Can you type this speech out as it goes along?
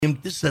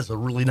This has a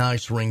really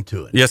nice ring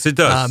to it. Yes, it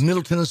does.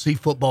 Middle Tennessee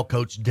football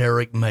coach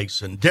Derek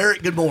Mason.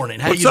 Derek, good morning.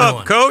 How What's you up,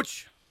 doing?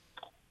 Coach?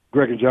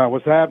 Greg and John,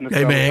 what's happening?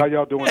 Hey, man. How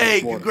y'all doing Hey,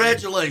 this morning?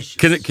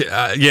 congratulations.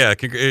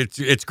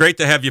 It's great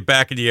to have you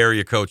back in the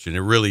area coaching.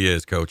 It really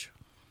is, Coach.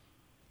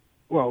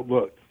 Well,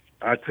 look,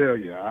 I tell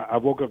you, I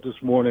woke up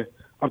this morning.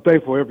 I'm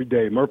thankful every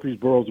day.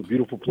 Murfreesboro is a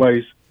beautiful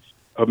place.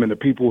 The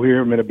people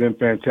here, have been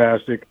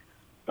fantastic.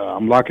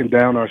 I'm locking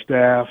down our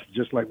staff,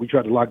 just like we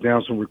tried to lock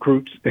down some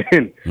recruits.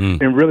 And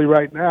really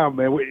right now,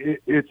 man,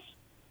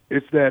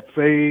 it's that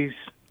phase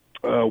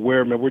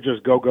where, man, we're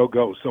just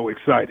go. So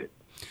excited.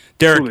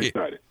 Derek, Really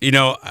excited.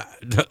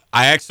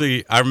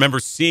 I remember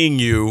seeing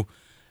you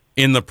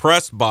in the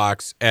press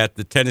box at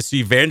the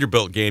Tennessee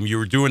Vanderbilt game. You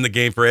were doing the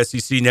game for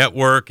SEC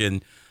Network,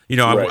 and,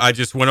 Right. I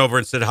just went over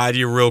and said hi to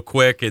you real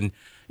quick. And,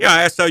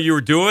 I asked how you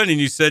were doing, and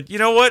you said, you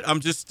know what,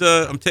 I'm just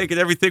I'm taking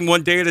everything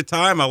one day at a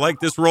time. I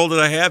like this role that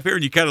I have here.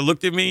 And you kind of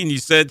looked at me, and you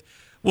said,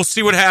 we'll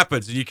see what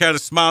happens. And you kind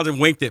of smiled and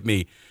winked at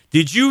me.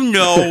 Did you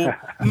know,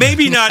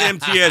 maybe not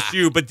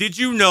MTSU, but did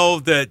you know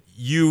that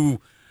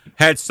you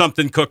had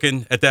something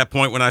cooking at that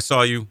point when I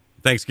saw you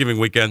Thanksgiving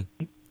weekend?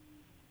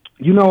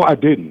 I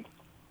didn't,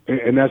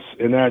 and that's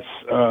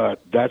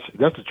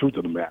the truth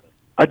of the matter.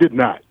 I did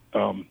not.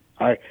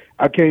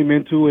 I came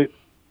into it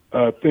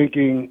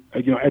thinking,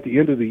 at the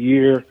end of the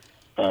year,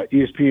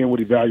 ESPN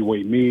would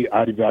evaluate me.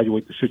 I'd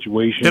evaluate the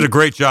situation. Did a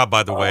great job,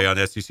 by the way, on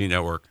SEC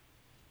Network.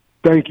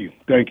 Thank you.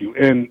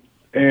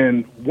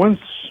 And once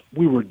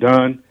we were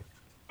done,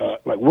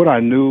 what I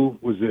knew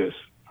was this: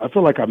 I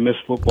feel like I missed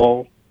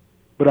football,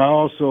 but I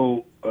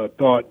also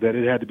thought that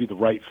it had to be the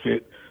right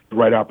fit, the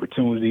right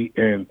opportunity,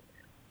 and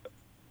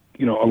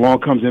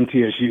along comes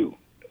MTSU.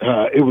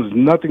 It was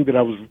nothing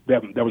that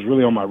was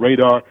really on my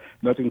radar,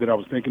 nothing that I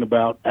was thinking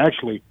about.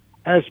 Actually,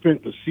 I had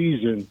spent the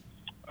season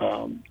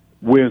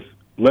with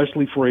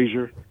Leslie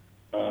Frazier,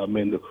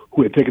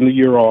 who had taken the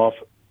year off,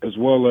 as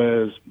well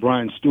as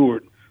Brian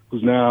Stewart,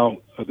 who's now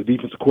the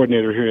defensive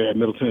coordinator here at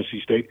Middle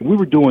Tennessee State. And we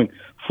were doing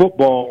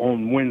football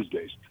on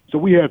Wednesdays. So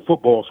we had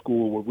football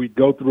school where we'd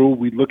go through,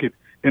 we'd look at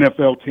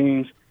NFL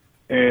teams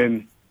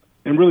and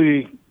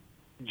really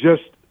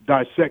just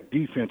dissect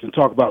defense and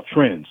talk about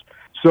trends.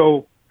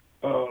 So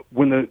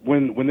when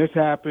this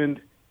happened,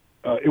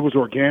 it was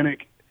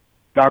organic.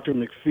 Dr.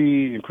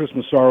 McPhee and Chris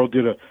Massaro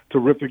did a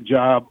terrific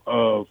job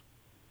of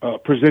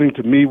presenting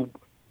to me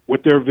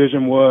what their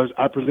vision was.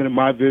 I presented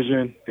my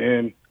vision,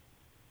 and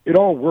it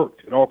all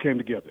worked. It all came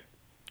together.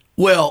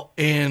 Well,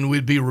 and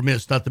we'd be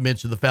remiss not to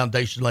mention the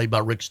foundation laid by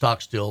Rick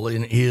Stockstill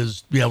and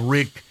his,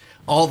 Rick,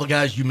 all the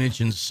guys you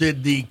mentioned,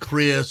 Sidney,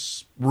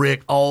 Chris,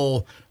 Rick,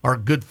 all are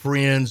good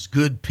friends,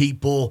 good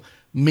people.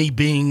 Me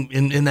being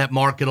in that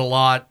market a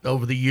lot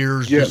over the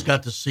years, just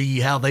got to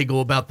see how they go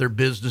about their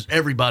business.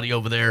 Everybody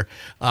over there,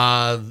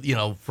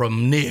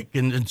 from Nick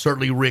and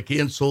certainly Rick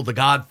Insel, the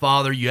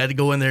Godfather. You had to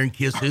go in there and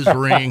kiss his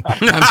ring,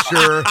 I'm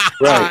sure.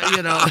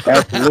 Right.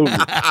 Absolutely.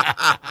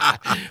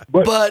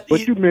 But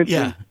you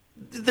mentioned,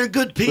 they're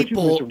good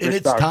people, and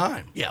it's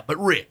time. Yeah, but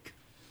Rick.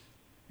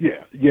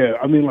 Yeah.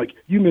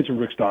 You mentioned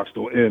Rick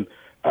Stockstill, and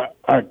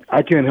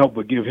I can't help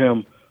but give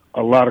him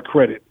a lot of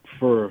credit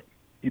for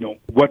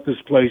what this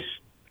place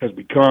has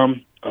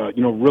become.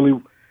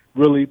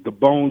 Really the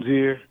bones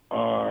here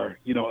are,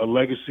 a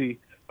legacy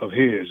of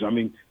his.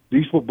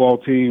 These football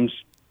teams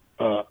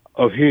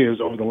of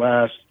his over the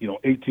last,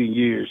 18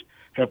 years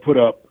have put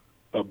up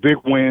big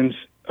wins,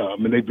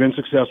 and they've been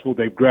successful.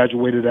 They've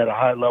graduated at a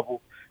high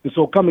level. And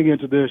so coming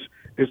into this,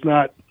 it's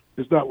not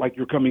like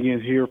you're coming in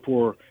here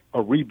for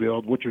a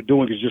rebuild. What you're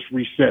doing is just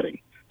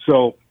resetting.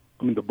 So,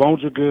 the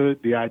bones are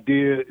good. The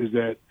idea is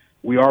that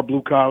we are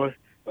blue collar.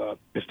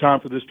 It's time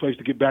for this place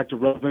to get back to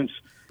relevance.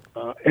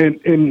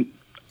 And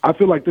I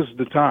feel like this is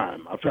the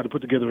time. I've tried to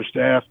put together a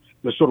staff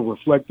that's sort of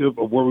reflective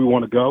of where we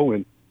want to go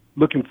and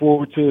looking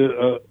forward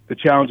to the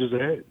challenges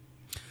ahead.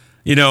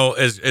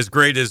 As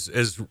great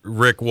as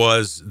Rick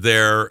was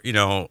there,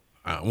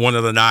 one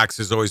of the knocks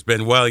has always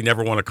been, he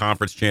never won a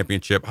conference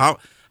championship. How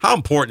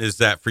important is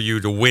that for you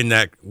to win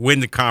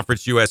the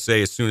Conference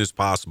USA as soon as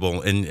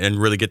possible and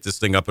really get this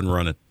thing up and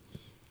running?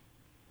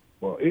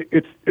 Well,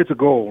 it's a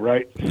goal,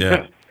 right?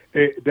 Yeah.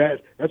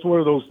 That's one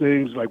of those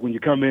things, like when you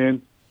come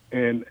in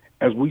and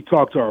as we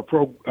talk to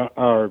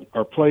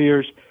our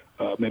players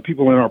and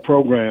people in our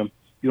program,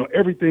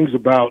 everything's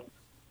about,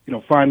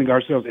 finding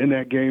ourselves in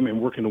that game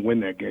and working to win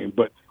that game.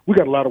 But we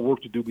got a lot of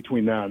work to do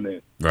between now and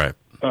then. Right.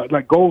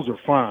 Goals are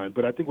fine,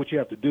 but I think what you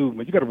have to do,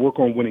 you got to work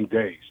on winning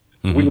days.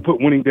 Mm-hmm. We can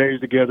put winning days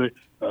together,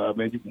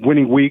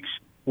 winning weeks.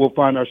 We'll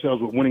find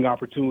ourselves with winning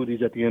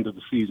opportunities at the end of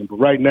the season. But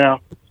right now,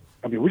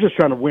 we're just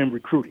trying to win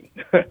recruiting.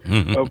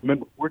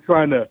 Mm-hmm. We're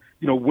trying to,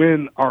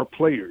 win our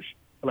players,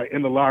 like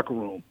in the locker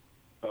room.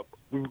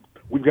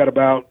 We've got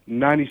about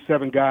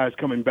 97 guys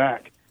coming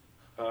back,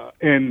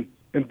 and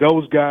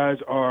those guys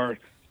are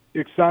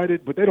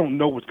excited, but they don't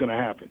know what's going to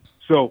happen.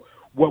 So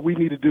what we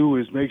need to do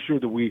is make sure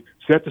that we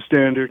set the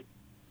standard,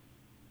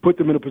 put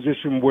them in a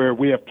position where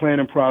we have plan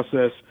and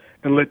process,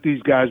 and let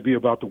these guys be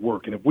about the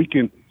work. And if we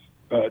can,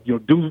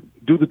 do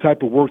the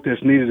type of work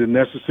that's needed and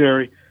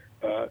necessary,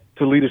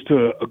 to lead us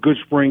to a good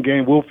spring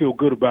game. We'll feel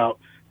good about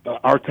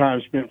our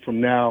time spent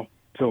from now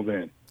till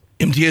then.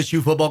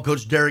 MTSU football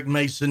coach Derek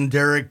Mason.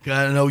 Derek,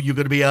 I know you're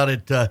going to be out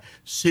at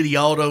City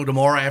Auto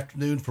tomorrow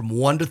afternoon from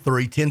 1 to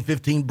 3,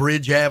 1015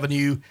 Bridge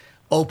Avenue,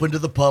 open to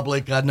the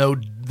public. I know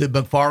the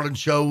McFarland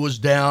show was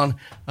down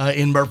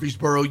in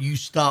Murfreesboro. You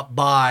stopped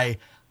by.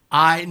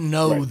 I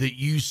know that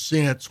you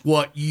sense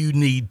what you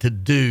need to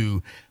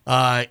do.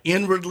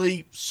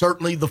 Inwardly,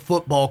 certainly the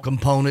football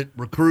component,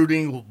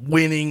 recruiting,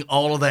 winning,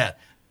 all of that.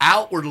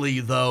 Outwardly,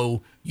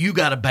 though, you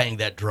got to bang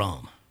that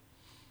drum.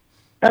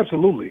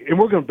 Absolutely, and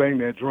we're going to bang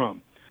that drum.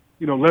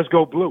 Let's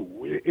go blue.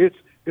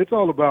 It's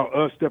all about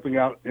us stepping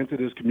out into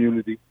this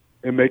community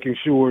and making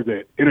sure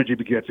that energy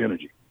begets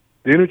energy.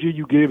 The energy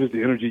you give is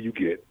the energy you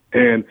get,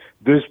 and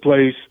this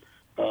place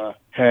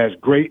has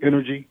great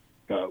energy.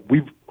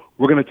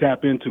 We're going to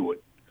tap into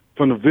it.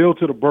 From the Ville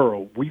to the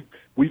borough,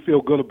 we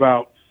feel good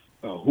about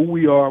who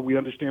we are. We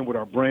understand what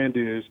our brand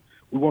is.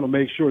 We want to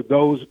make sure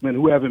those men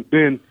who haven't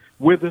been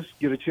with us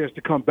get a chance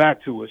to come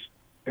back to us,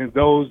 and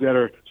those that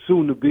are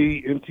soon to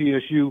be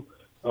MTSU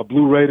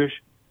Blue Raiders,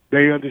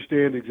 they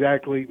understand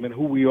exactly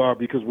who we are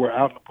because we're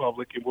out in the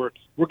public and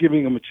we're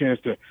giving them a chance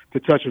to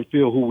touch and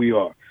feel who we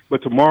are.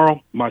 But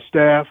tomorrow, my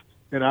staff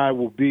and I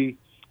will be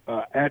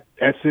at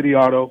City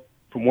Auto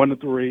from 1 to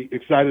 3,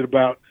 excited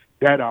about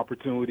that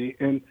opportunity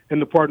and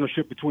the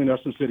partnership between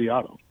us and City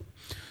Auto.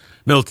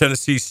 Middle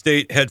Tennessee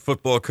State head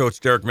football coach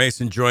Derek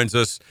Mason joins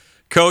us.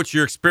 Coach,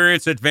 your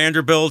experience at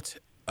Vanderbilt,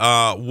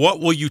 what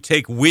will you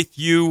take with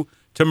you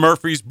to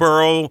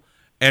Murfreesboro,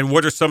 and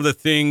what are some of the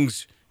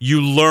things you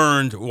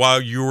learned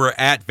while you were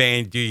at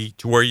Vandy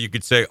to where you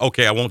could say,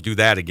 okay, I won't do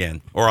that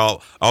again, or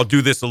I'll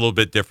do this a little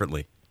bit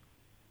differently?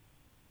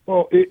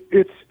 Well,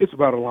 it's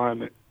about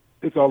alignment.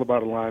 It's all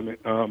about alignment.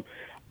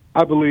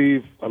 I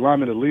believe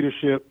alignment of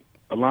leadership,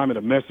 alignment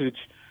of message,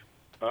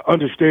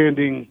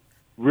 understanding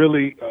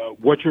really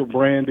what your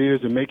brand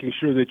is and making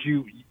sure that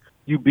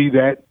you be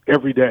that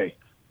every day.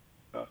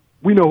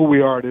 We know who we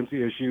are at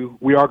MTSU.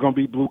 We are going to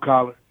be blue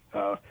collar.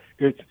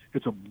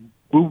 It's a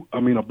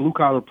blue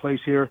collar place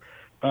here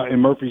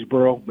in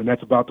Murfreesboro, and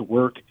that's about the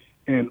work.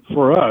 And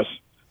for us,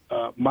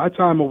 my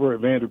time over at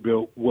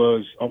Vanderbilt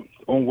was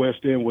on West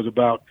End was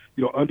about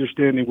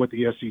understanding what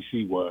the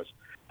SEC was.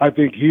 I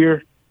think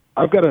here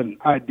I've got an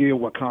idea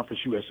what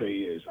Conference USA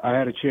is. I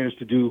had a chance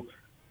to do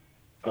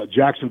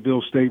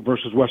Jacksonville State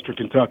versus Western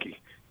Kentucky.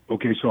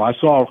 Okay, so I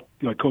saw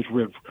Coach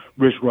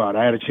Rich Rod.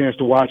 I had a chance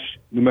to watch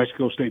New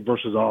Mexico State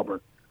versus Auburn.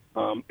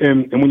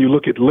 And when you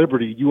look at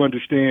Liberty, you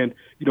understand,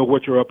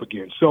 what you're up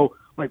against. So,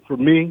 for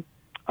me,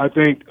 I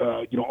think,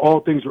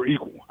 all things are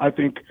equal. I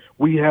think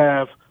we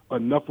have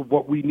enough of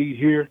what we need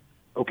here,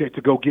 okay,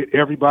 to go get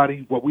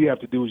everybody. What we have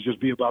to do is just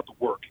be about the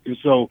work. And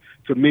so,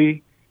 to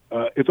me,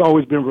 it's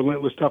always been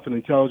relentless, tough, and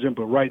intelligent.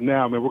 But right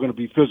now, we're going to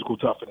be physical,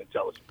 tough, and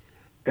intelligent.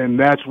 And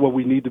that's what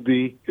we need to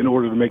be in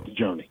order to make the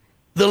journey.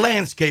 The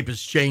landscape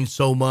has changed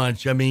so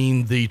much.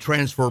 The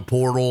transfer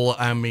portal,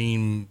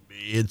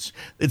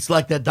 it's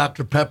like that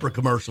Dr. Pepper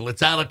commercial.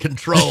 It's out of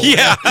control.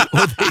 Yeah.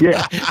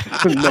 Yeah,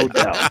 no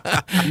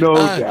doubt. No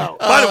doubt.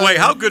 By the way,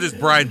 how good is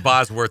Brian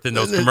Bosworth in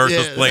those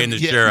commercials playing the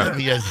sheriff?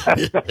 Yes.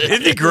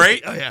 Isn't he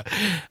great? Oh, yeah.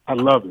 I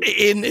love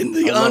it. In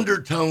the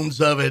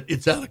undertones of it,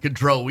 it's out of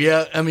control.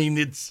 Yeah,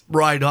 it's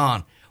right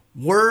on.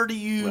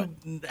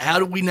 How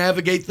do we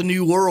navigate the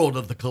new world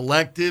of the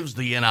collectives,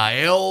 the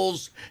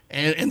NILs,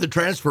 and the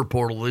transfer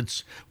portal?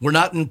 We're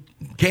not in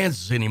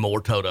Kansas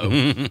anymore, Toto.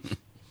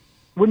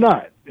 We're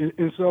not.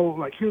 And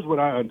so, here's what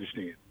I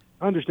understand.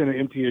 I understand at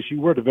MTSU,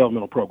 we're a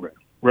developmental program,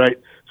 right?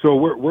 So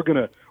we're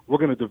gonna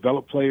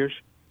develop players.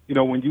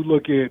 When you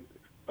look at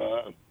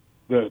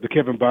the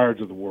Kevin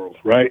Byards of the world,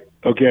 right?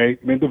 Okay,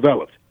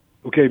 developed.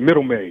 Okay,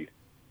 middle made.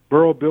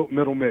 Burrow built,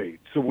 middle made.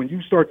 So when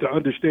you start to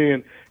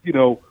understand,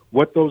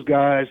 what those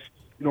guys,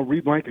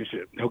 Reed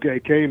Blankenship, okay,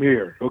 came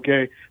here,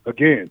 okay,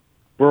 again,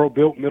 Burrow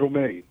built, middle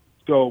made.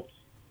 So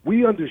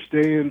we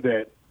understand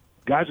that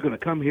guys are going to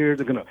come here,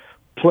 they're going to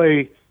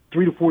play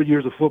 3 to 4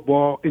 years of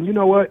football, and you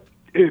know what?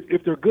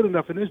 If they're good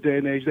enough in this day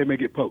and age, they may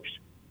get poached.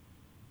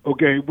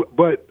 Okay,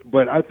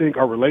 but I think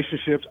our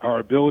relationships, our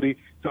ability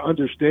to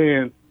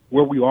understand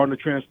where we are in the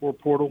transfer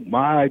portal,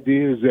 my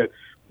idea is that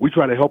we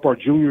try to help our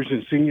juniors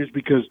and seniors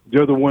because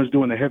they're the ones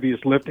doing the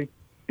heaviest lifting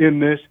in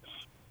this.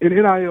 And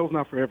NIL is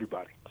not for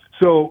everybody.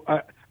 So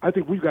I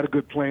think we've got a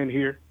good plan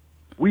here.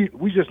 We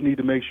just need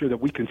to make sure that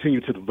we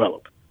continue to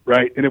develop,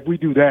 right? And if we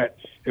do that,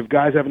 if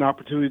guys have an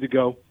opportunity to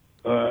go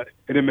and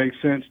it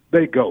makes sense,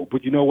 they go.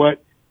 But you know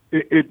what?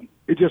 It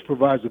just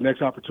provides the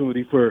next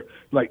opportunity for,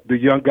 the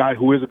young guy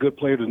who is a good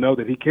player to know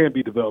that he can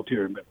be developed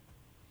here in Middle.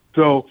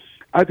 So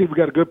I think we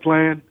got a good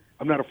plan.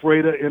 I'm not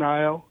afraid of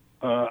NIL.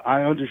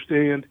 I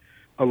understand,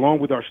 along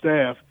with our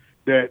staff,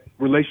 that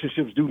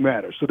relationships do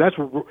matter. So that's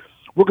what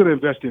we're going to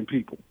invest in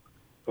people,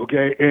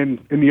 okay? And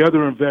the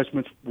other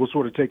investments will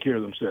sort of take care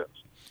of themselves.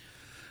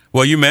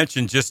 Well, you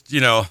mentioned just,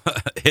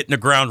 hitting the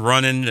ground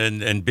running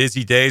and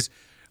busy days.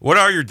 What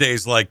are your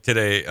days like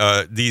today,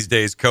 these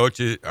days,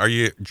 Coach? Are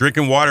you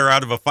drinking water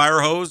out of a fire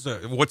hose?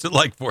 What's it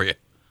like for you?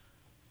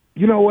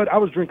 You know what? I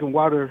was drinking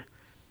water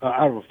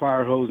out of a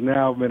fire hose.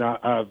 Now, man,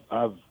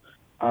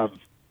 I've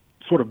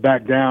sort of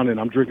backed down, and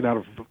I'm drinking out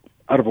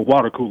of a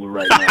water cooler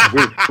right now.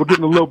 We're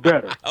getting a little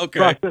better. Okay.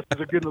 Processes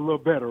are getting a little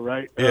better,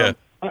 right? Yeah.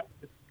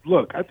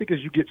 Look, I think as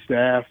you get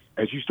staff,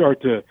 as you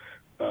start to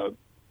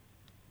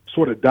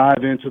sort of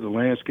dive into the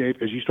landscape,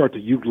 as you start to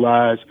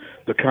utilize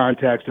the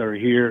contacts that are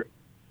here,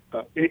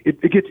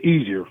 it gets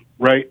easier,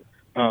 right?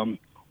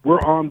 We're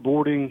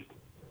onboarding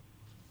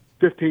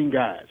 15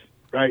 guys,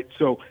 right?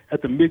 So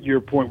at the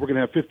mid-year point, we're going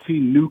to have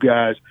 15 new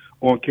guys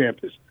on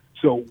campus.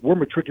 So we're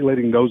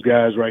matriculating those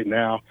guys right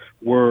now.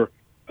 We're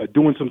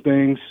doing some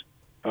things,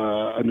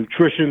 a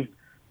nutrition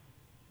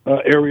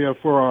area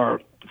for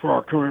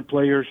our current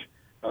players,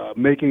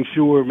 making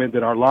sure, man,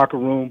 that our locker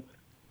room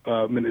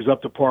is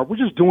up to par. We're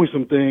just doing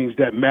some things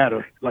that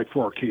matter, like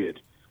for our kids.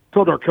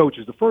 Told our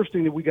coaches, the first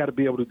thing that we got to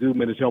be able to do,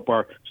 man, is help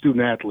our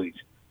student athletes.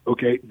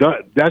 Okay,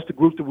 that's the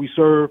group that we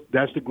serve.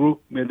 That's the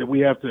group, man, that we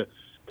have to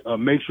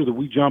make sure that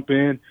we jump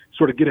in,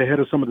 sort of get ahead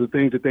of some of the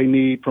things that they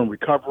need, from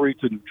recovery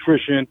to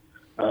nutrition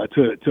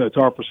to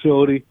our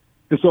facility.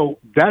 And so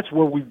that's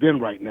where we've been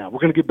right now. We're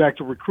going to get back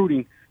to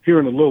recruiting here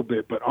in a little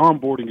bit, but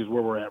onboarding is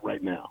where we're at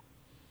right now.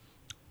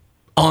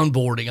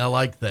 Onboarding, I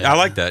like that. I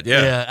like that,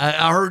 yeah.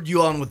 Yeah, I heard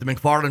you on with the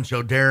McFarland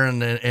show,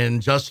 Darren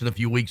and Justin, a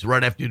few weeks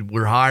right after we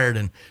were hired,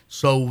 and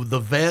so the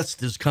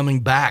vest is coming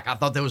back. I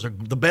thought that was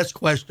the best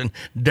question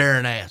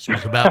Darren asked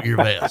was about your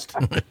vest.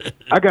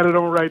 I got it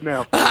on right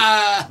now.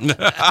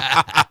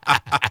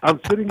 I'm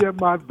sitting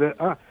at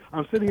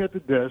I'm sitting at the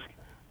desk,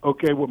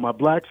 okay, with my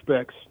black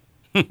specs,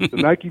 the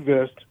Nike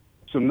vest,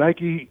 some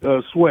Nike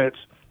sweats,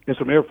 and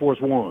some Air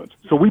Force Ones.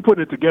 So we put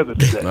it together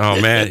today.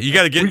 Oh man, you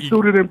got to get. We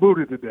suited and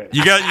booted today.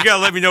 You got to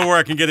let me know where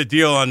I can get a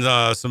deal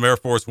on some Air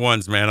Force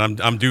Ones, man.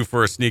 I'm due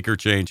for a sneaker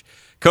change,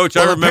 Coach.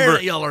 Well, I remember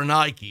apparently y'all are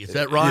Nike. Is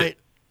that right?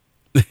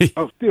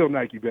 I'm still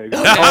Nike, baby,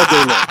 all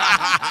day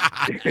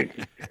long.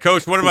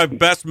 Coach, one of my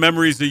best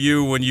memories of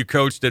you when you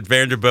coached at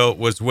Vanderbilt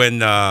was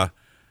when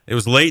it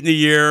was late in the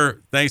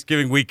year,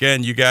 Thanksgiving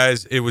weekend. You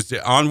guys, it was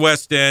on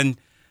West End.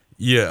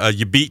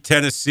 You beat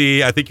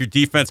Tennessee. I think your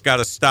defense got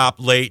a stop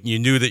late, and you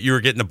knew that you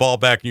were getting the ball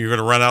back and you were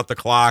going to run out the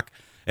clock.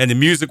 And the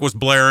music was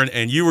blaring,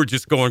 and you were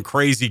just going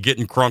crazy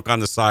getting crunk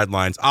on the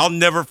sidelines. I'll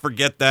never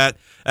forget that.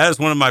 That is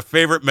one of my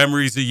favorite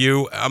memories of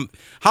you.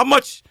 How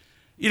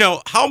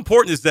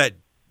important is that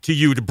to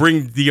you to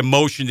bring the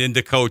emotion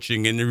into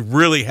coaching and to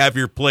really have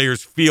your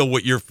players feel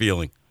what you're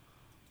feeling?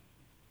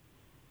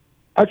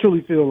 I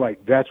truly feel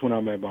like that's when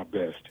I'm at my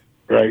best,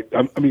 right?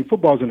 I mean,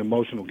 football is an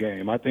emotional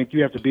game. I think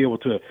you have to be able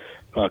to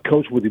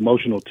coach with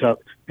emotional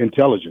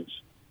intelligence.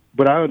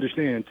 But I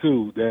understand,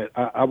 too, that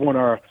I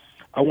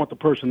want the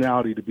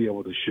personality to be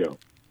able to show.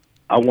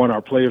 I want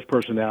our players'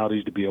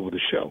 personalities to be able to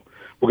show.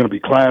 We're going to be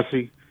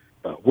classy.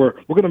 We're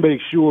going to make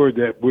sure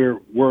that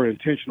we're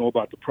intentional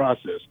about the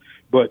process.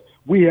 But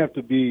we have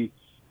to be,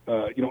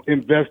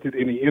 invested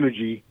in the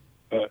energy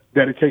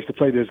that it takes to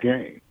play this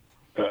game.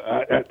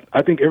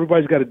 I think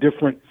everybody's got a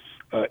different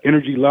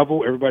energy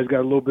level. Everybody's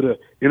got a little bit of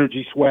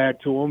energy swag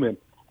to them, and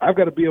I've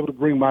got to be able to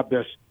bring my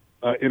best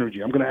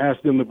energy. I'm going to ask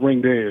them to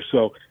bring theirs.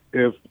 So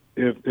if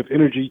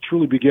energy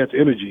truly begets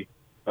energy,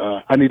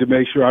 I need to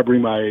make sure I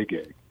bring my A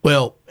game.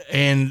 Well,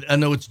 and I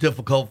know it's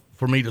difficult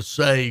for me to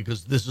say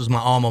because this is my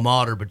alma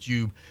mater, but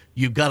you've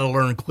got to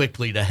learn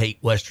quickly to hate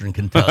Western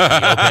Kentucky. Okay,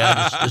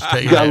 I just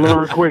tell you got to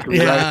learn quickly,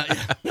 yeah.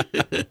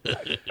 Right?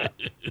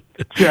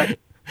 Check.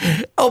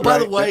 Oh, by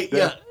the way,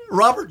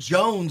 Robert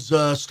Jones,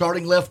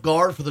 starting left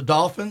guard for the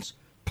Dolphins,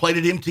 played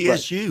at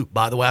MTSU. Right.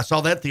 By the way, I saw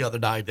that the other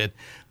night.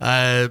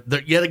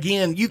 That yet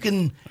again you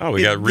can. Oh,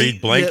 we got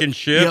Reed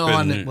Blankenship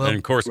and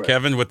of course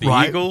Kevin with the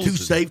Eagles. Two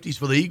safeties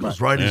for the Eagles,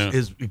 right?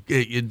 As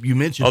you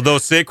mentioned. Although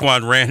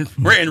Saquon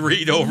ran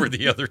Reed over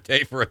the other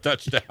day for a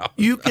touchdown.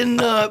 You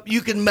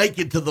can make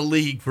it to the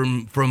league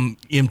from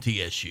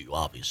MTSU,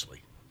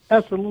 obviously.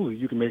 Absolutely,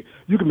 you can make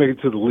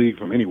it to the league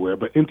from anywhere.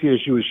 But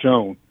MTSU has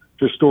shown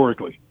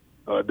historically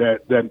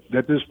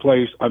that this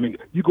place. I mean,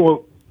 you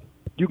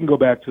can go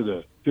back to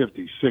the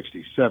 50s,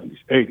 60s, 70s,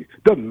 80s.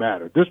 Doesn't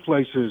matter. This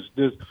place has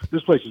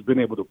been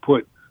able to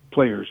put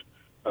players,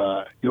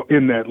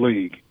 in that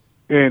league.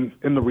 And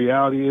the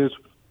reality is,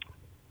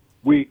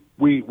 we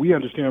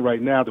understand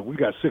right now that we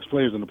got 6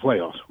 players in the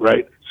playoffs,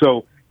 right?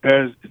 So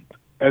as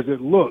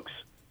it looks,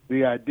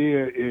 the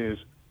idea is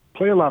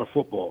play a lot of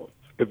football.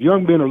 If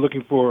young men are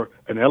looking for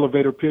an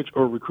elevator pitch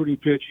or a recruiting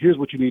pitch, here's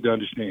what you need to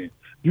understand: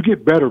 you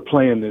get better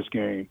playing this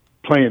game.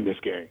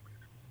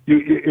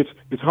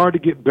 It's hard to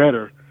get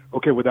better.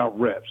 Okay, without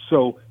reps.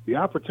 So the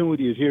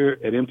opportunity is here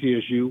at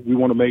MTSU. We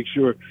want to make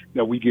sure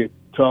that we get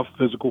tough,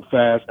 physical,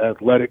 fast,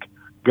 athletic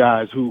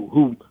guys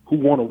who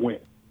want to win.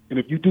 And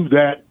if you do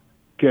that,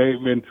 okay,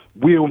 then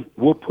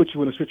we'll put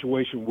you in a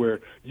situation where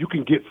you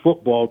can get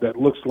football that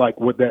looks like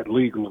what that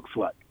league looks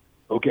like.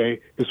 Okay,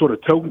 it's sort of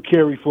tote and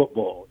carry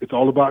football. It's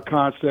all about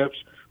concepts.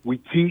 We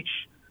teach,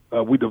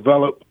 we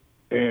develop,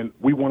 and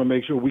we want to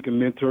make sure we can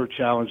mentor,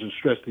 challenge, and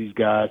stress these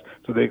guys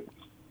so they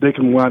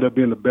can wind up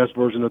being the best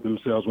version of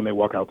themselves when they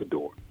walk out the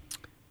door.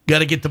 Got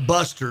to get the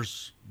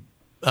Busters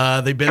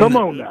They've been. Come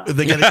on now.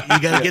 You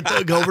got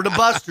to go over to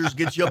Buster's,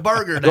 get you a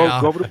burger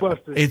now. Go over to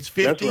Buster's. It's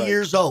 50 right.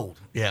 years old.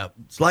 Yeah,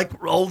 it's like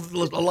a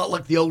lot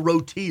like the old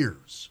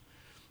Rotiers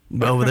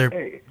over there.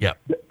 Hey, yeah,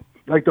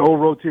 like the old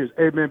Rotiers.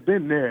 Hey man,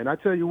 been there, and I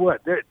tell you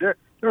what, there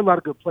are a lot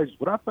of good places.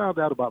 What I found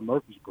out about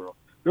Murfreesboro,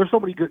 there's so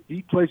many good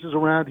eat places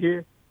around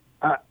here.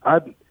 I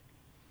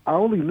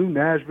only knew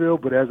Nashville,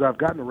 but as I've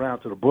gotten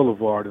around to the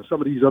Boulevard and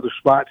some of these other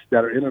spots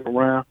that are in and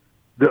around,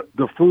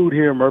 the food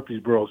here in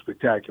Murfreesboro is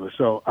spectacular.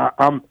 So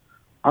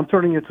I'm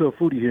turning into a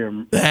foodie here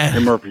in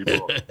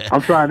Murfreesboro.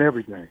 I'm trying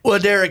everything. Well,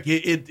 Derek,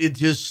 it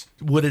just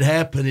what had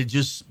happened. It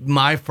just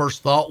my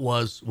first thought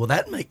was, well,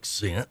 that makes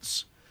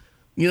sense.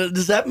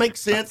 Does that make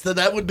sense?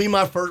 That would be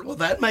my first. Well,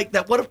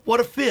 what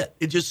a fit.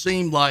 It just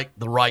seemed like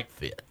the right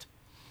fit.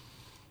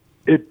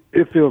 It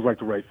feels like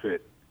the right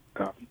fit.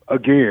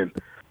 Again,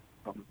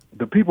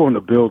 the people in the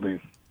building,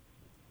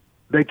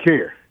 they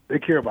care. They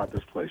care about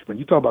this place. When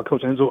you talk about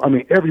Coach Enzo, I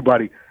mean,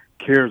 everybody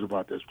cares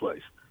about this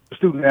place. The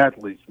student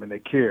athletes, man, they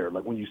care.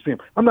 Like when you see them.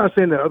 I'm not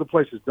saying that other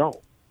places don't,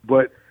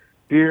 but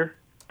here,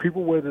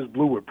 people wear this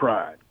blue with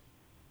pride.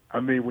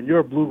 I mean, when you're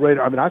a Blue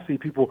Raider, I mean, I see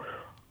people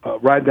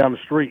riding down the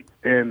street,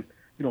 and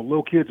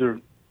little kids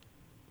are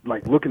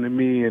like looking at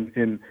me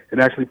and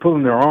actually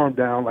pulling their arm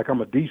down like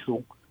I'm a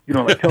diesel.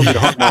 Like telling me to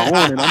honk my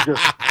horn, and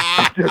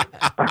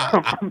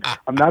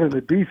I'm not in a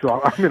diesel.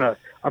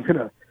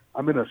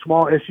 I'm in a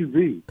small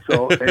SUV.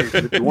 So hey,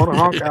 if you want to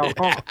honk, I'll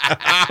honk.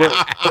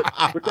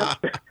 But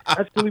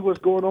that's really what's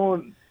going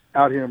on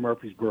out here in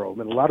Murfreesboro. I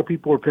mean, a lot of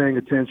people are paying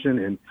attention,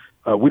 and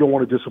we don't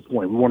want to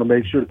disappoint. We want to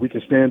make sure that we can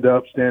stand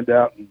up, stand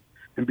out,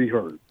 and be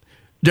heard.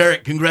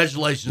 Derek,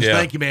 congratulations. Yeah.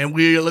 Thank you, man.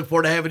 We look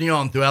forward to having you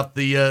on throughout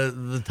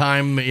the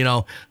time, in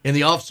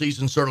the off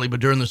season, certainly,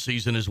 but during the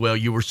season as well.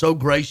 You were so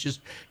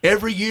gracious.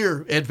 Every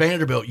year at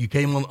Vanderbilt, you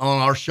came on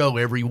our show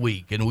every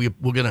week, and we're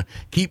going to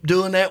keep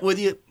doing that with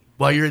you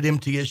while you're at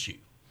MTSU.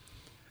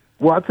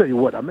 Well, I'll tell you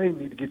what, I may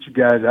need to get you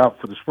guys out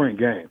for the spring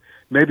game.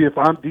 Maybe if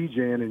I'm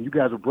DJing and you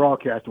guys are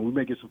broadcasting, we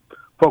may get some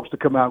folks to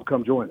come out and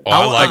come join us. Oh,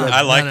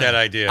 I like that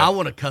idea. I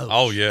want to coach.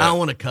 Oh, yeah. I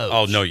want to coach.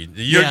 Oh, no, you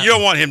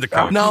don't want him to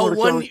coach. No,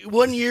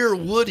 one year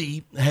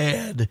Woody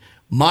had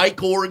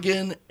Mike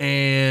Organ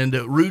and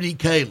Rudy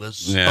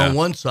Kalis on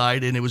one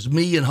side, and it was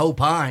me and Hope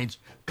Hines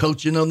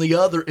coaching on the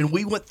other, and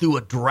we went through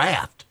a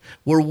draft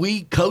where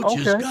we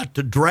coaches got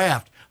to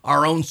draft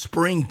our own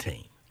spring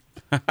team.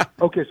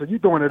 Okay, so you're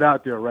throwing it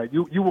out there, right?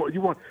 You want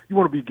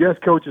to be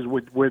guest coaches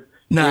with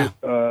No.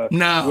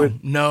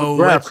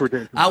 draft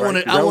credentials. I want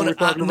right? to. I want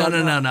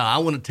to. No. I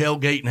want to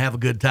tailgate and have a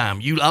good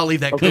time. I'll leave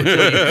that coach.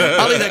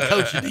 I'll leave that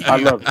coaching to you. I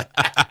love it.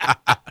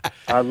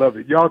 I love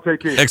it. Y'all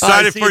take care.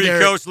 Excited see for you,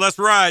 Derek. Coach. Let's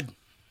ride.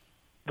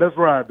 Let's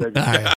ride, baby. All right.